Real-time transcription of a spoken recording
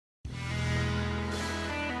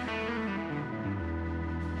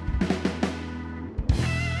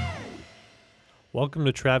Welcome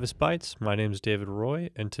to Travis Bites. My name is David Roy,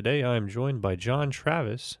 and today I am joined by John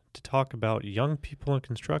Travis to talk about young people in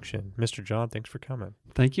construction. Mr. John, thanks for coming.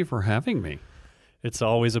 Thank you for having me. It's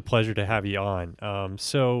always a pleasure to have you on.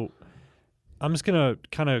 So I'm just going to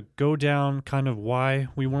kind of go down kind of why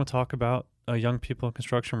we want to talk about young people in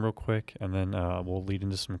construction real quick, and then we'll lead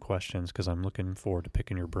into some questions because I'm looking forward to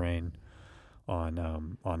picking your brain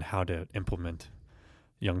on how to implement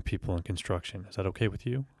young people in construction. Is that okay with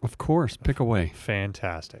you? Of course, pick away.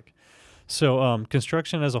 Fantastic. So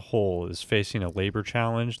construction as a whole is facing a labor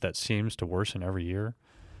challenge that seems to worsen every year.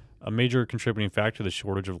 A major contributing factor to the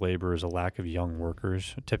shortage of labor is a lack of young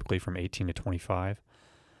workers, typically from 18 to 25.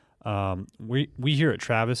 We here at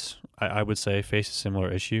Travis, I would say, face a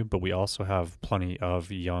similar issue, but we also have plenty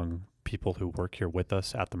of young people who work here with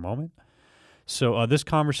us at the moment. So this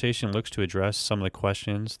conversation looks to address some of the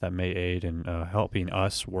questions that may aid in helping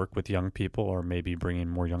us work with young people or maybe bringing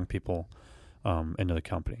more young people into the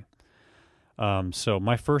company. So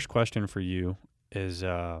my first question for you is,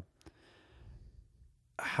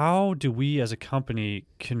 how do we as a company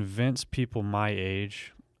convince people my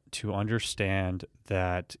age to understand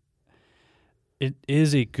that it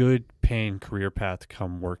is a good paying career path to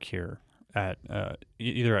come work here at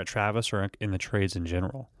either at Travis or in the trades in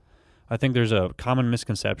general? I think there's a common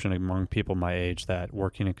misconception among people my age that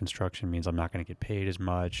working in construction means I'm not going to get paid as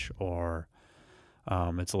much, or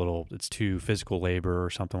it's too physical labor or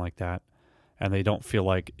something like that, and they don't feel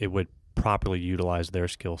like it would properly utilize their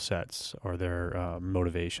skill sets or their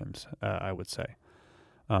motivations, I would say.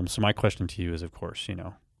 So my question to you is, of course,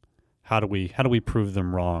 how do we prove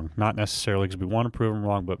them wrong? Not necessarily because we want to prove them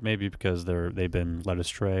wrong, but maybe because they've been led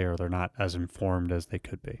astray or they're not as informed as they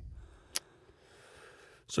could be.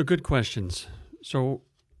 So good questions. So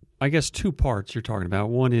I guess two parts you're talking about.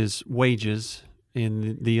 One is wages,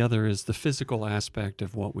 and the other is the physical aspect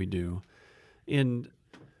of what we do. And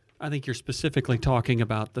I think you're specifically talking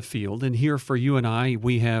about the field. And here for you and I,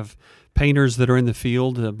 we have painters that are in the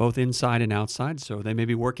field, both inside and outside. So they may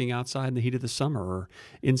be working outside in the heat of the summer or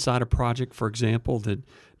inside a project, for example, that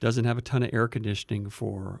doesn't have a ton of air conditioning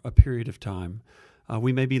for a period of time.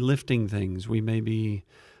 We may be lifting things. We may be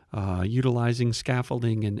utilizing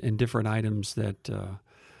scaffolding and different items that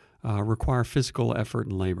require physical effort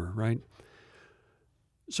and labor, right?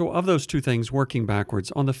 So of those two things, working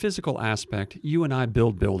backwards, on the physical aspect, you and I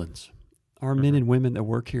build buildings. Our men and women that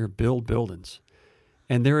work here build buildings.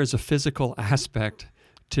 And there is a physical aspect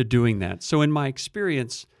to doing that. So in my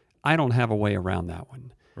experience, I don't have a way around that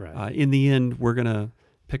one. Right. In the end, we're going to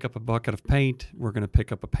pick up a bucket of paint. We're going to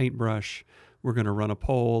pick up a paintbrush. We're going to run a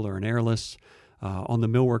pole or an airless. On the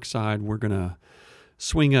millwork side, we're going to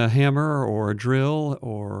swing a hammer or a drill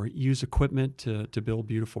or use equipment to build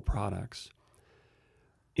beautiful products.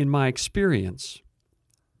 In my experience,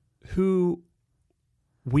 who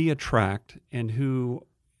we attract and who,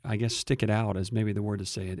 I guess, stick it out is maybe the word to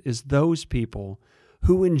say it, is those people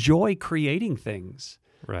who enjoy creating things.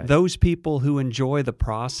 Right. Those people who enjoy the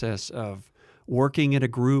process of working in a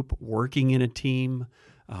group, working in a team,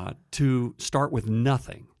 to start with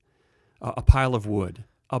nothing. A pile of wood,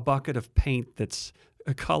 a bucket of paint that's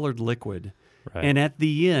a colored liquid. Right. And at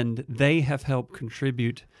the end, they have helped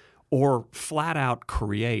contribute or flat out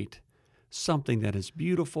create something that is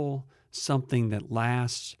beautiful, something that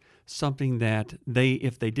lasts, something that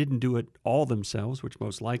if they didn't do it all themselves, which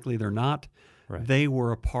most likely they're not, right, they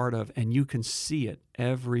were a part of, and you can see it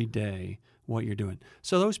every day what you're doing.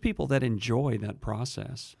 So those people that enjoy that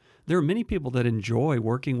process, there are many people that enjoy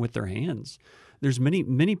working with their hands. There's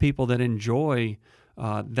many people that enjoy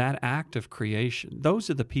that act of creation. Those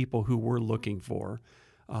are the people who we're looking for.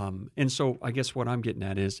 And so I guess what I'm getting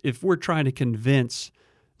at is if we're trying to convince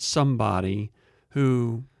somebody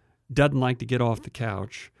who doesn't like to get off the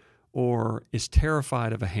couch or is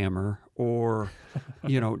terrified of a hammer or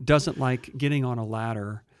doesn't like getting on a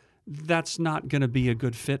ladder, that's not going to be a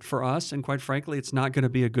good fit for us. And quite frankly, it's not going to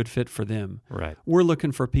be a good fit for them. Right. We're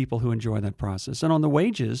looking for people who enjoy that process. And on the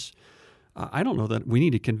wages, I don't know that we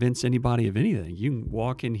need to convince anybody of anything. You can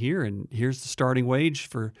walk in here and here's the starting wage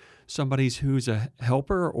for somebody who's a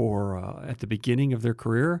helper or at the beginning of their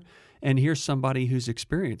career, and here's somebody who's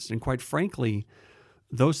experienced. And quite frankly,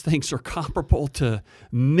 those things are comparable to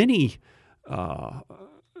many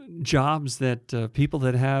jobs that people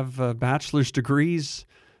that have bachelor's degrees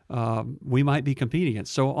we might be competing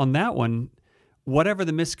against. So on that one, whatever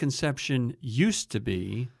the misconception used to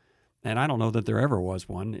be, and I don't know that there ever was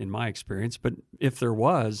one in my experience, but if there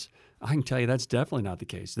was, I can tell you that's definitely not the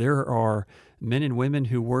case. There are men and women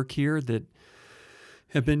who work here that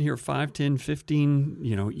have been here 5, 10, 15,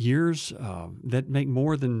 years that make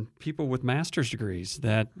more than people with master's degrees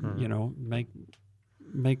that, make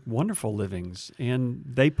make wonderful livings, and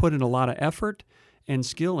they put in a lot of effort and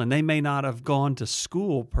skill, and they may not have gone to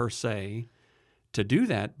school per se to do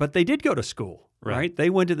that, but they did go to school, right? They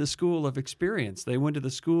went to the school of experience. They went to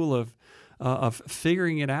the school of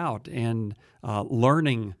figuring it out and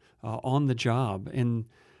learning on the job, and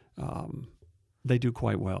they do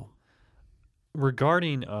quite well.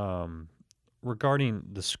 Regarding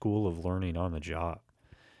the school of learning on the job,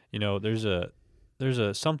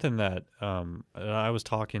 there's something that I was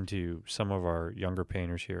talking to some of our younger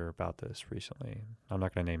painters here about this recently. I'm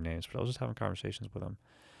not going to name names, but I was just having conversations with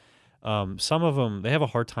them. Some of them, they have a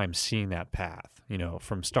hard time seeing that path,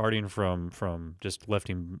 from starting from just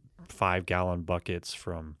lifting 5-gallon buckets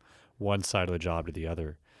from one side of the job to the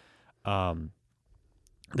other.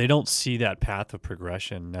 They don't see that path of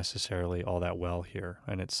progression necessarily all that well here.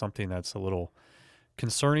 And it's something that's a little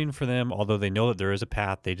concerning for them, although they know that there is a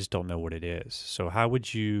path, they just don't know what it is. So how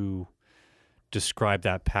would you describe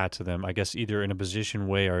that path to them? I guess either in a position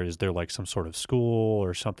way, or is there like some sort of school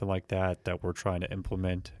or something like that we're trying to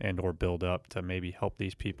implement and or build up to maybe help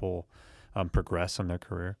these people progress in their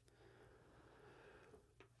career?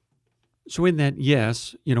 So in that,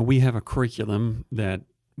 yes, we have a curriculum that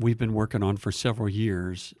we've been working on for several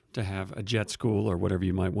years to have a jet school, or whatever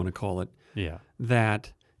you might want to call it. Yeah.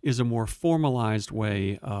 That is a more formalized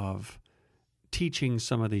way of teaching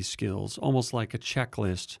some of these skills, almost like a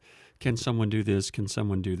checklist. Can someone do this? Can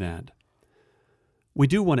someone do that? We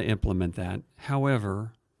do want to implement that.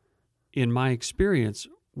 However, in my experience,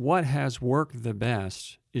 what has worked the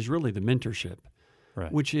best is really the mentorship,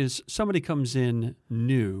 right, which is somebody comes in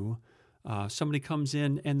new, somebody comes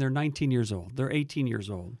in and they're 19 years old, they're 18 years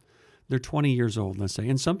old, they're 20 years old, let's say,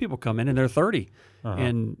 and some people come in and they're 30,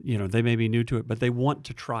 and they may be new to it, but they want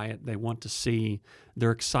to try it, they want to see,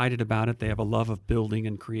 they're excited about it, they have a love of building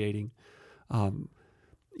and creating.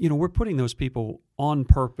 We're putting those people on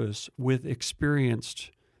purpose with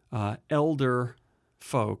experienced elder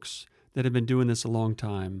folks that have been doing this a long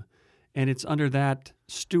time, and it's under that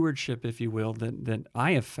stewardship, if you will, that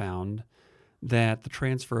I have found that the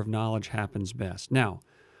transfer of knowledge happens best. Now,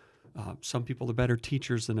 some people are better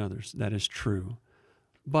teachers than others. That is true.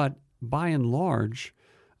 But by and large,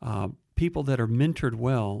 people that are mentored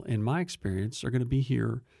well, in my experience, are going to be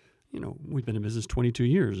here. We've been in business 22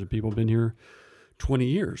 years, and people have been here 20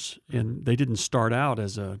 years. And they didn't start out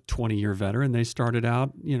as a 20-year veteran. They started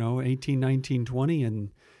out, 18, 19, 20,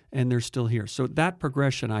 and they're still here. So that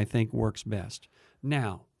progression, I think, works best.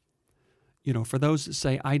 Now, for those that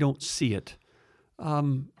say, I don't see it,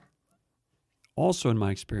 also in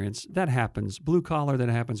my experience, that happens blue collar, that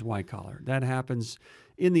happens white collar, that happens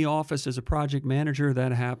in the office as a project manager,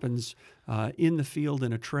 that happens in the field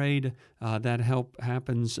in a trade, that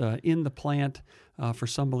happens in the plant for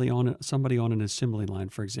somebody on an assembly line,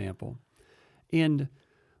 for example. And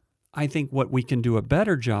I think what we can do a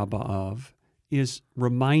better job of is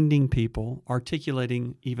reminding people,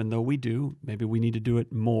 articulating, even though we do, maybe we need to do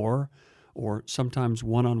it more, or sometimes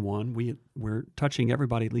one-on-one. We're touching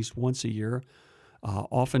everybody at least once a year,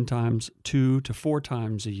 oftentimes 2 to 4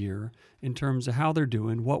 times a year, in terms of how they're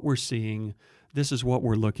doing, what we're seeing. This is what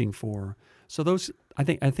we're looking for. So those, I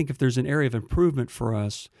think if there's an area of improvement for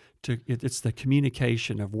us, it's the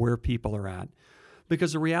communication of where people are at.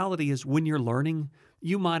 Because the reality is, when you're learning,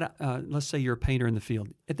 you might, let's say you're a painter in the field.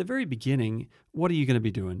 At the very beginning, what are you going to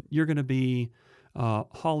be doing? You're going to be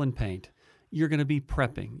hauling paint. You're going to be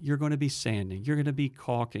prepping. You're going to be sanding. You're going to be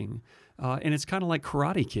caulking. And it's kind of like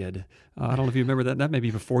Karate Kid. I don't know if you remember that. That may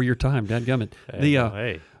be before your time, dadgummit.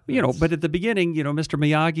 But at the beginning, Mr.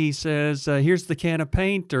 Miyagi says, here's the can of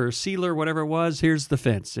paint or sealer, whatever it was. Here's the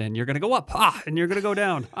fence. And you're going to go up, and you're going to go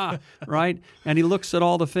down, right? And he looks at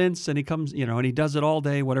all the fence, and he comes, and he does it all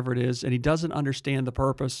day, whatever it is, and he doesn't understand the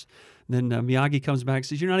purpose. Then Miyagi comes back and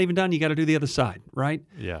says, you're not even done. You got to do the other side, right?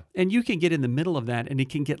 Yeah. And you can get in the middle of that, and it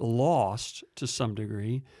can get lost to some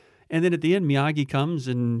degree. And then at the end, Miyagi comes,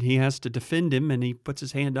 and he has to defend him, and he puts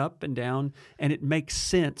his hand up and down, and it makes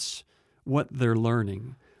sense what they're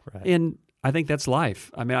learning. Right. And I think that's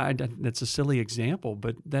life. I mean, that's a silly example,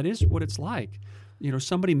 but that is what it's like.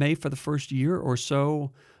 Somebody may, for the first year or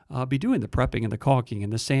so, be doing the prepping and the caulking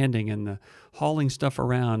and the sanding and the hauling stuff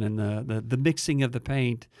around and the mixing of the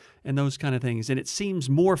paint and those kind of things. And it seems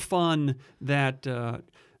more fun that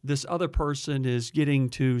this other person is getting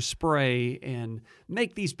to spray and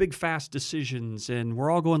make these big, fast decisions, and we're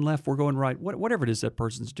all going left, we're going right, whatever it is that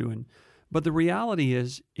person's doing. But the reality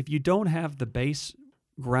is, if you don't have the base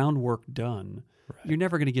groundwork done, right, you're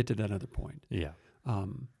never going to get to that other point. Yeah.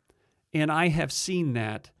 And I have seen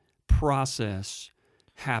that process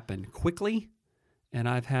happen quickly, and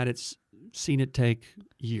I've seen it take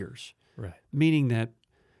years. Right. Meaning that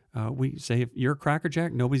we say if you're a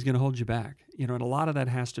crackerjack, nobody's going to hold you back. And a lot of that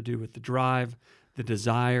has to do with the drive, the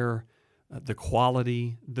desire, the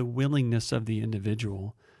quality, the willingness of the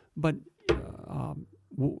individual. But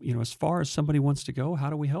as far as somebody wants to go, how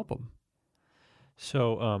do we help them?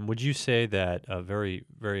 So would you say that a very,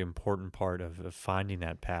 very important part of finding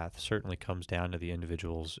that path certainly comes down to the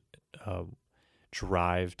individual's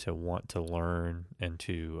drive to want to learn and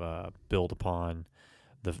to build upon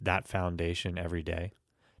that foundation every day,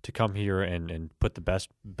 to come here and put the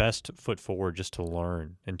best foot forward just to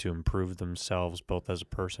learn and to improve themselves both as a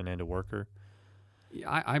person and a worker?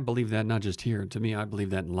 I believe that not just here. To me, I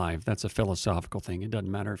believe that in life. That's a philosophical thing. It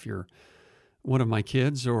doesn't matter if you're one of my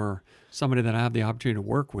kids or somebody that I have the opportunity to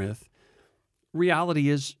work with. Reality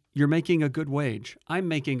is you're making a good wage. I'm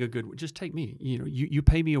making a good. Just take me. You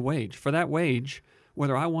pay me a wage. For that wage,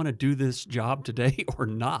 whether I want to do this job today or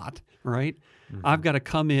not, right? Mm-hmm. I've got to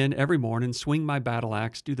come in every morning, swing my battle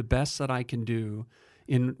axe, do the best that I can do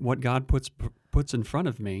in what God puts in front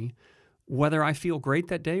of me, whether I feel great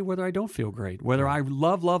that day, whether I don't feel great, whether I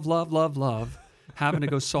love having to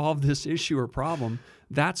go solve this issue or problem.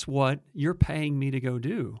 That's what you're paying me to go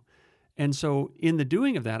do. And so in the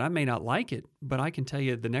doing of that, I may not like it, but I can tell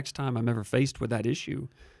you the next time I'm ever faced with that issue,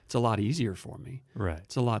 it's a lot easier for me. Right.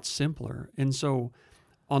 It's a lot simpler. And so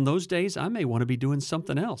on those days, I may want to be doing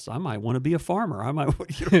something else. I might want to be a farmer. I might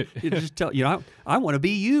just tell, I want to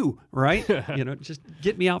be you, right? Just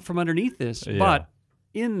get me out from underneath this. Yeah. But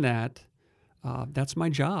in that, that's my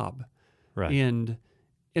job. Right. And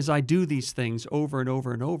as I do these things over and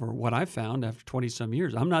over and over, what I've found after 20-some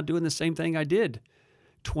years, I'm not doing the same thing I did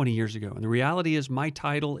 20 years ago. And the reality is my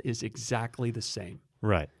title is exactly the same.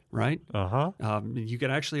 Right. Right? Uh-huh. You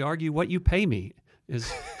could actually argue what you pay me is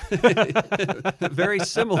very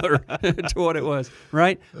similar to what it was,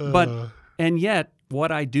 right? And yet,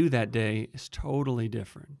 what I do that day is totally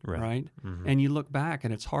different, right? Mm-hmm. And you look back,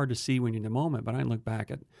 and it's hard to see when you're in the moment, but I look back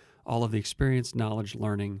at all of the experience, knowledge,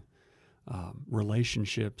 learning,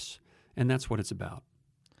 relationships, and that's what it's about.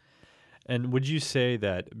 And would you say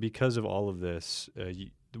that because of all of this,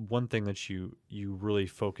 one thing that you really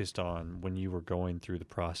focused on when you were going through the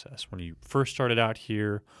process, when you first started out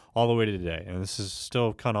here all the way to today, and this is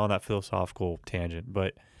still kind of on that philosophical tangent,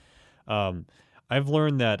 but I've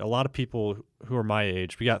learned that a lot of people who are my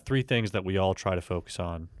age, we got three things that we all try to focus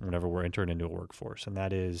on whenever we're entering into a workforce, and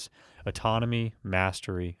that is autonomy,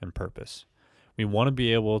 mastery, and purpose. We want to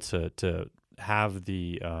be able to have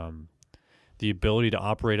the ability to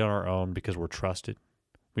operate on our own because we're trusted.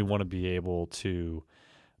 We want to be able to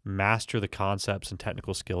master the concepts and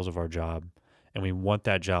technical skills of our job, and we want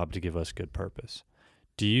that job to give us good purpose.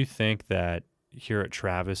 Do you think that here at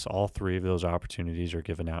Travis, all three of those opportunities are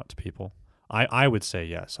given out to people? I would say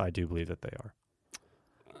yes. I do believe that they are.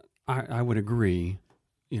 I would agree.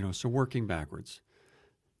 So working backwards,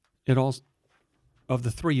 of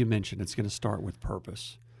the three you mentioned, it's going to start with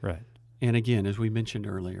purpose. Right. And again, as we mentioned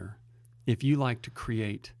earlier, if you like to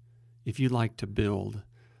create, if you like to build,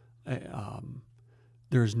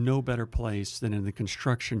 there's no better place than in the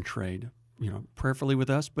construction trade, prayerfully with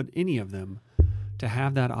us, but any of them, to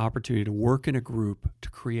have that opportunity to work in a group to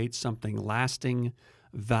create something lasting,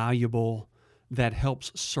 valuable, that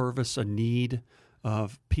helps service a need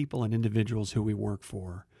of people and individuals who we work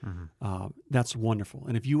for. Mm-hmm. That's wonderful.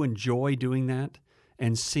 And if you enjoy doing that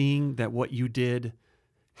and seeing that what you did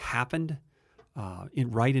happened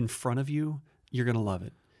right in front of you, you're going to love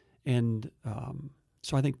it. And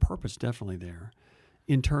so I think purpose definitely there.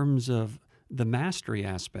 In terms of the mastery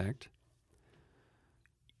aspect,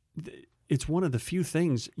 it's one of the few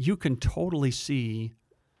things you can totally see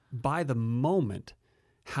by the moment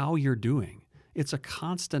how you're doing. It's a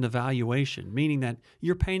constant evaluation, meaning that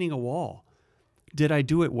you're painting a wall. Did I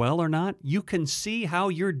do it well or not? You can see how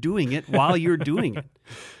you're doing it while you're doing it.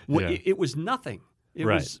 Yeah. It was nothing. It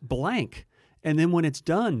was blank. And then when it's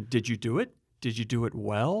done, did you do it? Did you do it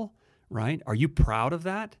well? Right? Are you proud of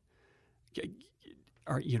that?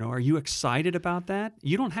 Are you excited about that?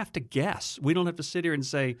 You don't have to guess. We don't have to sit here and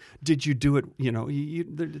say, "Did you do it?"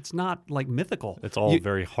 It's not like mythical. It's all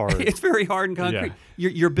very hard. It's very hard and concrete. Yeah.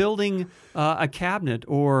 You're building a cabinet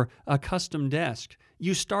or a custom desk.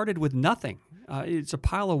 You started with nothing. It's a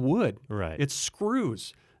pile of wood. Right. It's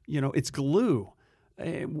screws. It's glue.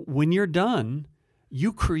 When you're done,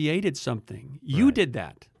 you created something. You did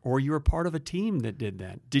that. Or you're a part of a team that did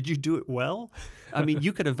that. Did you do it well? I mean,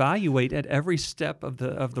 you could evaluate at every step of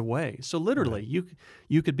the way. So literally,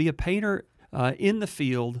 you could be a painter in the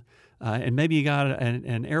field, and maybe you got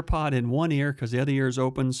an AirPod in one ear because the other ear is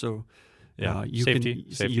open, so Safety.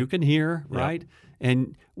 You can hear, right?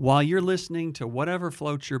 And while you're listening to whatever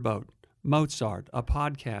floats your boat, Mozart, a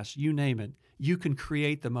podcast, you name it. You can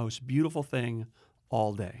create the most beautiful thing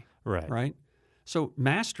all day. Right. Right? So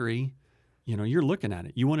mastery, you're looking at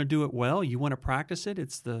it. You want to do it well. You want to practice it.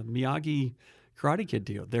 It's the Miyagi Karate Kid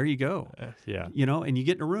deal. There you go. Yeah. And you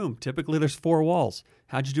get in a room. Typically, there's 4 walls.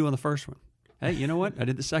 How'd you do on the first one? Hey, you know what? I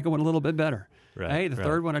did the second one a little bit better. Right, Hey, the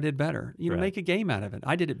third one I did better. Right. Make a game out of it.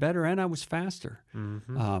 I did it better and I was faster.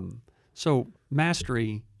 So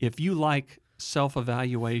mastery, if you like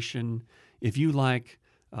self-evaluation, if you like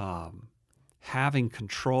having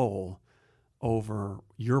control over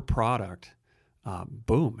your product,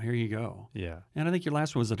 boom, here you go. Yeah. And I think your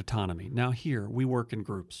last one was at autonomy. Now here, we work in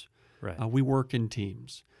groups. Right. We work in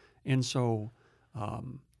teams. And so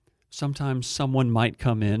sometimes someone might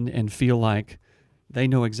come in and feel like they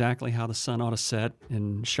know exactly how the sun ought to set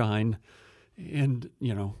and shine. And,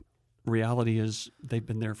 reality is they've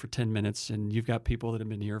been there for 10 minutes and you've got people that have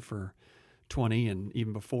been here for 20 and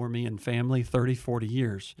even before me and family, 30, 40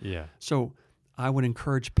 years. Yeah. So I would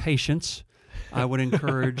encourage patience. I would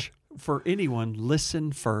encourage for anyone,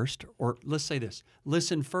 listen first, or let's say this,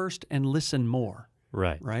 listen first and listen more.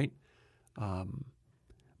 Right. Right?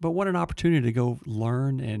 But what an opportunity to go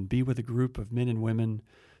learn and be with a group of men and women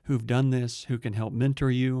who've done this, who can help mentor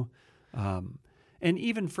you. And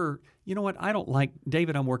even for, I don't like,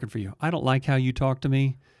 David, I'm working for you. I don't like how you talk to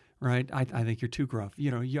me, right? I think you're too gruff.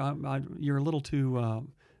 You're a little too,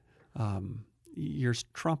 you're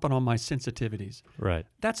trumping on my sensitivities. Right.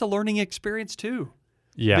 That's a learning experience too.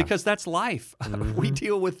 Yeah. Because that's life. We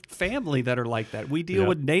deal with family that are like that. We deal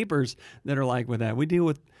with neighbors that are like with that. We deal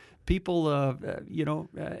with people,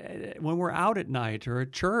 when we're out at night or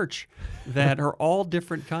at church that are all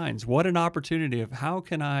different kinds. What an opportunity of how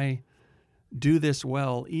can I do this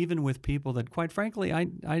well, even with people that, quite frankly,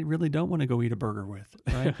 I really don't want to go eat a burger with,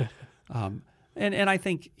 right? And I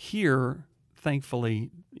think here,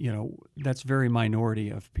 thankfully, that's very minority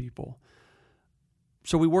of people.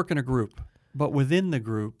 So we work in a group, but within the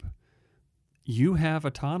group, you have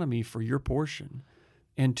autonomy for your portion.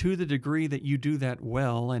 And to the degree that you do that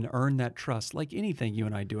well and earn that trust, like anything you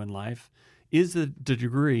and I do in life, is the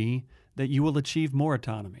degree that you will achieve more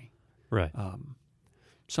autonomy. Right.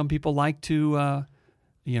 Some people like to,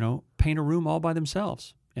 paint a room all by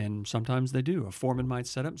themselves, and sometimes they do. A foreman might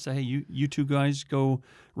set up and say, hey, you two guys go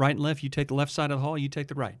right and left. You take the left side of the hall, you take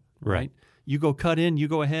the right. Right. You go cut in, you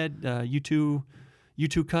go ahead. You two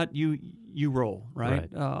cut, you roll.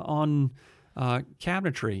 Right. On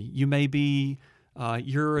cabinetry, you may be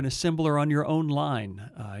you're an assembler on your own line.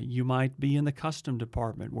 You might be in the custom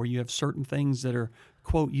department where you have certain things that are,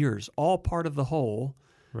 quote, yours, all part of the whole.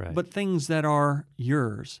 Right. But things that are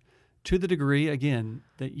yours to the degree, again,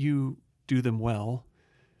 that you do them well,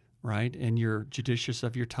 right? And you're judicious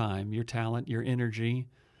of your time, your talent, your energy,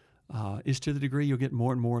 is to the degree you'll get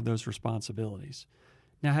more and more of those responsibilities.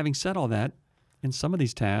 Now, having said all that, in some of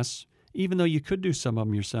these tasks, even though you could do some of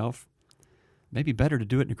them yourself, maybe better to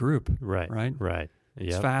do it in a group. Right. Right. Right.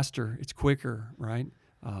 It's faster. It's quicker. Right.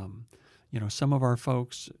 Some of our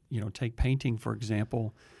folks, take painting, for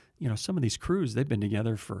example. Some of these crews, they've been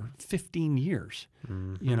together for 15 years.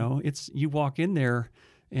 Mm-hmm. You walk in there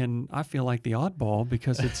and I feel like the oddball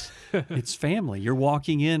because it's family. You're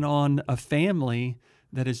walking in on a family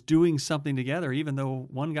that is doing something together, even though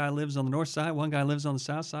one guy lives on the north side, one guy lives on the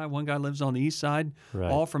south side, one guy lives on the east side,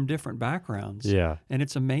 all from different backgrounds. Yeah. And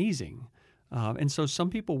it's amazing. And so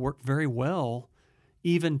some people work very well,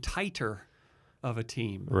 even tighter of a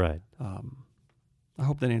team. Right. I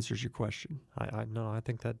hope that answers your question. I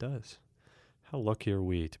think that does. How lucky are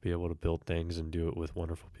we to be able to build things and do it with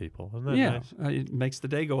wonderful people? Isn't that nice? It makes the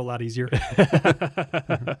day go a lot easier.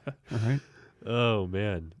 All right. Oh,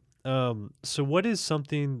 man. So what is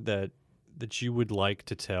something that you would like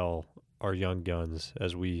to tell our young guns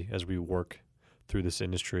as we work through this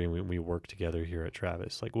industry and we work together here at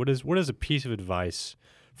Travis? Like, what is a piece of advice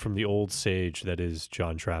from the old sage that is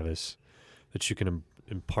John Travis that you can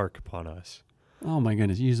impart upon us? Oh my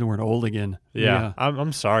goodness, you use the word old again. Yeah.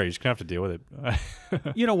 I'm sorry. You're just going to have to deal with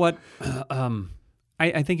it. You know what?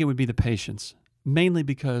 I think it would be the patience, mainly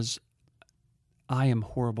because I am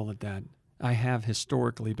horrible at that. I have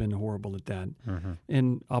historically been horrible at that. Mm-hmm.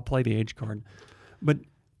 And I'll play the age card. But,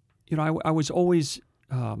 I was always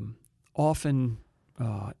often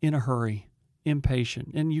in a hurry,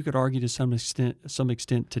 impatient. And you could argue to some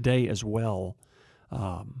extent today as well.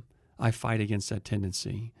 I fight against that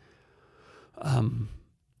tendency.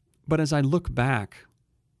 But as I look back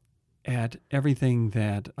at everything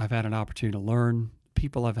that I've had an opportunity to learn,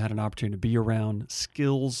 people I've had an opportunity to be around,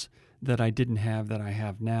 skills that I didn't have that I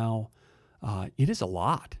have now, it is a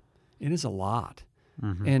lot. It is a lot.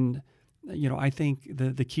 Mm-hmm. And I think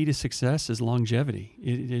the key to success is longevity.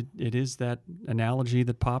 It is that analogy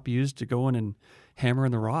that Pop used to go in and hammer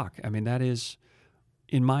in the rock. I mean, that is,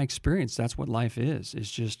 in my experience, that's what life is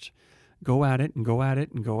just go at it and go at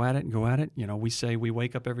it and go at it and go at it. We say we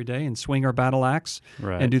wake up every day and swing our battle axe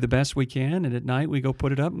Right. and do the best we can. And at night we go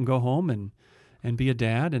put it up and go home and be a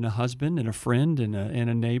dad and a husband and a friend and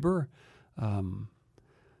a neighbor.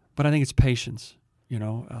 But I think it's patience.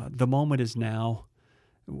 The moment is now.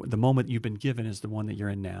 The moment you've been given is the one that you're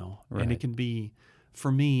in now. Right. And it can be,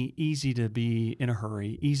 for me, easy to be in a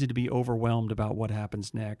hurry, easy to be overwhelmed about what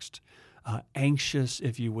happens next, anxious,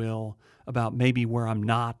 if you will, about maybe where I'm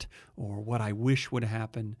not or what I wish would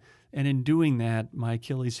happen. And in doing that, my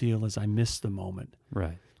Achilles heel is I miss the moment.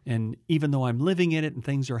 Right. And even though I'm living in it and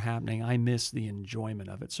things are happening, I miss the enjoyment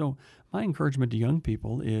of it. So my encouragement to young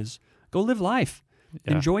people is go live life.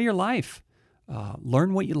 Yeah. Enjoy your life.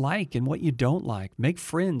 Learn what you like and what you don't like. Make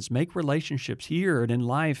friends, make relationships here and in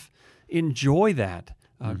life. Enjoy that.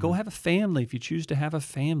 Go have a family if you choose to have a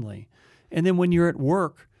family. And then when you're at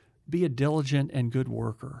work, be a diligent and good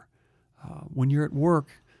worker. When you're at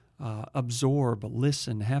work, absorb,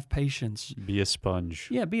 listen, have patience. Be a sponge.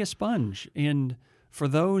 Yeah, be a sponge. And for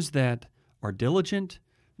those that are diligent,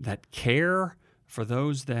 that care, for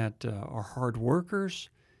those that are hard workers,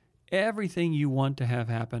 everything you want to have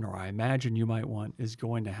happen, or I imagine you might want, is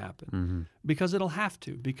going to happen. Because it'll have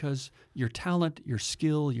to, because your talent, your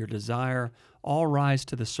skill, your desire all rise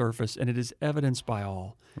to the surface, and it is evidenced by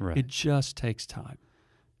all. Right. It just takes time.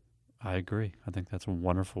 I agree. I think that's a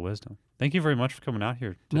wonderful wisdom. Thank you very much for coming out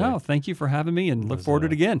here today. No, thank you for having me, and look forward to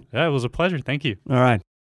it again. Yeah, it was a pleasure. Thank you. All right.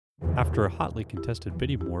 After a hotly contested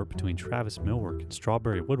bidding war between Travis Millwork and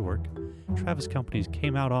Strawberry Woodwork, Travis Companies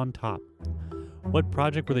came out on top. What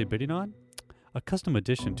project were they bidding on? A custom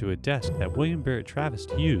addition to a desk that William Barrett Travis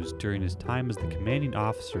used during his time as the commanding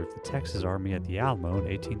officer of the Texas Army at the Alamo in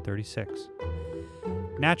 1836.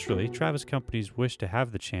 Naturally, Travis Companies wished to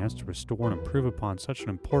have the chance to restore and improve upon such an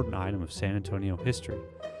important item of San Antonio history.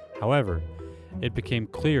 However, it became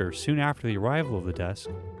clear soon after the arrival of the desk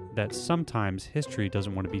that sometimes history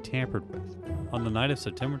doesn't want to be tampered with. On the night of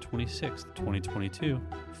September 26, 2022,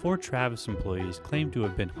 4 Travis employees claimed to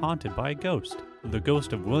have been haunted by a ghost, the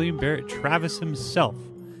ghost of William Barrett Travis himself.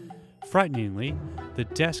 Frighteningly, the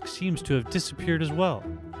desk seems to have disappeared as well.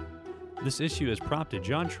 This issue has prompted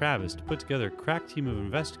John Travis to put together a crack team of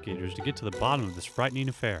investigators to get to the bottom of this frightening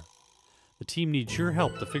affair. The team needs your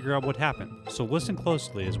help to figure out what happened, so listen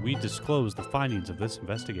closely as we disclose the findings of this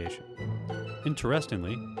investigation.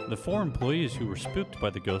 Interestingly, the 4 employees who were spooked by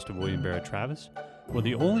the ghost of William Barrett Travis were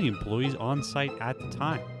the only employees on site at the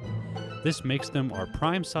time. This makes them our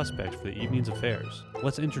prime suspects for the evening's affairs.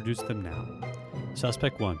 Let's introduce them now.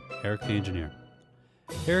 Suspect 1, Eric the engineer.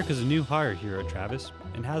 Eric is a new hire here at Travis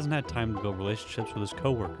and hasn't had time to build relationships with his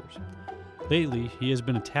coworkers. Lately, he has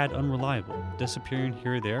been a tad unreliable, disappearing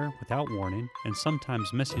here or there without warning and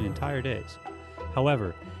sometimes missing entire days.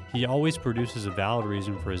 However, he always produces a valid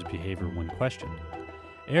reason for his behavior when questioned.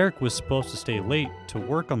 Eric was supposed to stay late to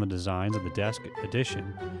work on the designs of the desk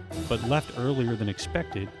addition, but left earlier than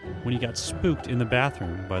expected when he got spooked in the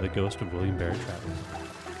bathroom by the ghost of William Barrett Travis.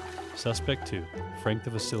 Suspect 2, Frank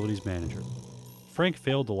the facilities manager. Frank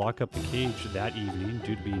failed to lock up the cage that evening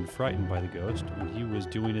due to being frightened by the ghost when he was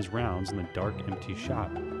doing his rounds in the dark, empty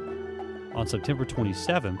shop. On September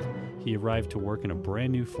 27th, he arrived to work in a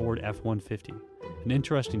brand new Ford F-150, an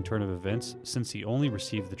interesting turn of events since he only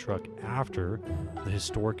received the truck after the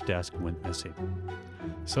historic desk went missing.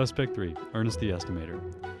 Suspect 3, Ernest the estimator.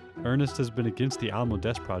 Ernest has been against the Alamo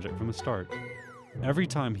desk project from the start. Every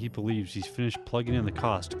time he believes he's finished plugging in the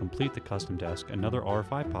cost to complete the custom desk, another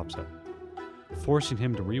RFI pops up, forcing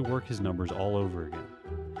him to rework his numbers all over again.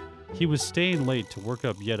 He was staying late to work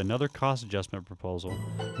up yet another cost adjustment proposal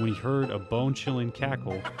when he heard a bone-chilling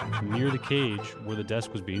cackle near the cage where the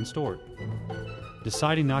desk was being stored.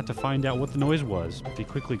 Deciding not to find out what the noise was, he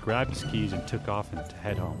quickly grabbed his keys and took off to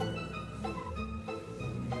head home.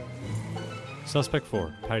 Suspect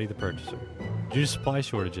 4, Patty the purchaser. Due to supply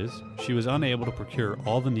shortages, she was unable to procure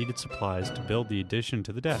all the needed supplies to build the addition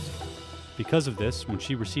to the desk. Because of this, when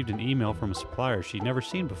she received an email from a supplier she'd never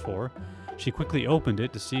seen before, she quickly opened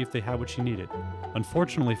it to see if they had what she needed.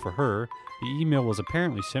 Unfortunately for her, the email was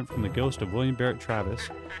apparently sent from the ghost of William Barrett Travis,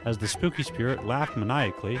 as the spooky spirit laughed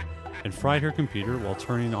maniacally and fried her computer while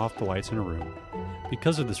turning off the lights in her room.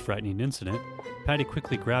 Because of this frightening incident, Patty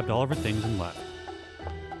quickly grabbed all of her things and left.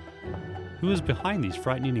 Who is behind these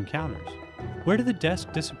frightening encounters? Where did the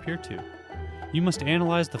desk disappear to? You must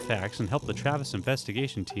analyze the facts and help the Travis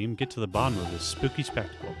investigation team get to the bottom of this spooky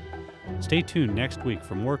spectacle. Stay tuned next week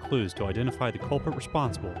for more clues to identify the culprit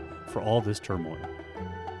responsible for all this turmoil.